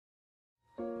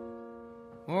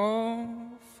Oh,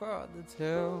 Father,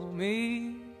 tell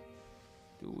me,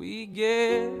 do we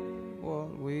get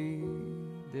what we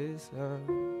deserve?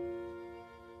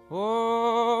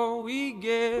 Oh, we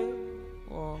get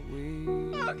what we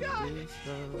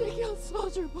deserve. They killed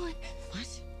Soldier Boy.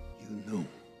 What? You know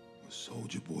what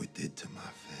Soldier Boy did to my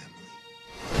family.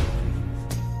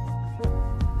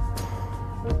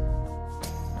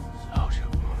 Soldier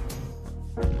Boy.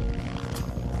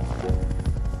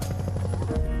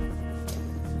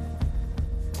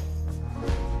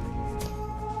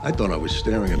 I thought I was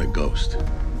staring at a ghost,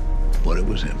 but it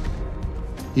was him.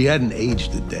 He hadn't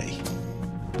aged a day.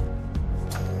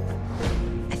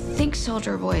 I think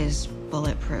Soldier Boy is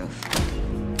bulletproof.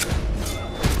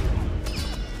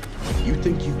 You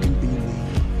think you can be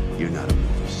me? You're not a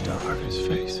movie star. Look at his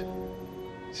face.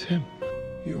 It's him.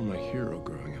 You were my hero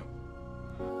growing up.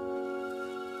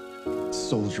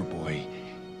 Soldier Boy,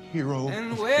 hero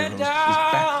And of we're heroes, is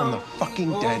back from the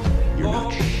fucking dead. You're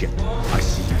not shit. I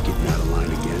see you getting out of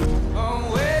line again. Oh,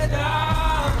 we're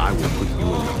down. I will put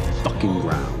you in the fucking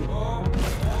ground.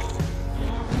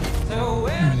 So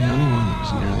we're You're the only one that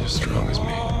was nearly as strong as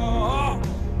me.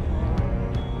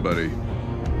 Buddy,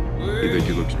 you think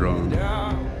you look strong?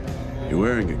 You're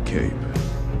wearing a cape.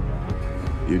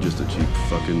 You're just a cheap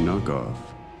fucking knockoff.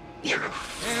 You're a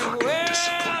fucking we're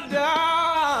disappointment.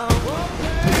 down.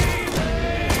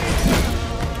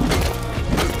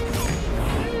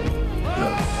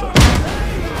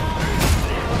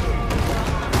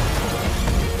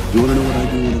 You wanna know what I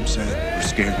do when I'm sad or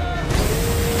scared?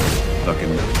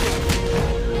 Fucking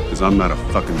nothing. Cause I'm not a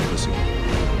fucking pussy.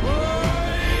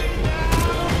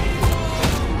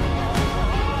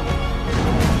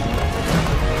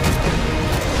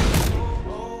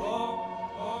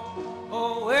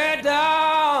 Oh, we're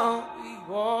down. We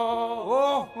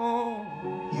go.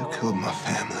 You killed my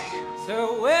family.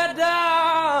 So we're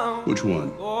down. Which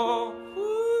one? Oh,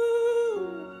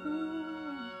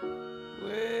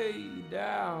 way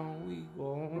down we go.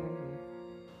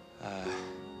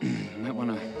 Might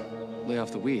want to lay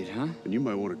off the weed, huh? And you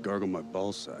might want to gargle my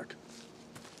ball sack.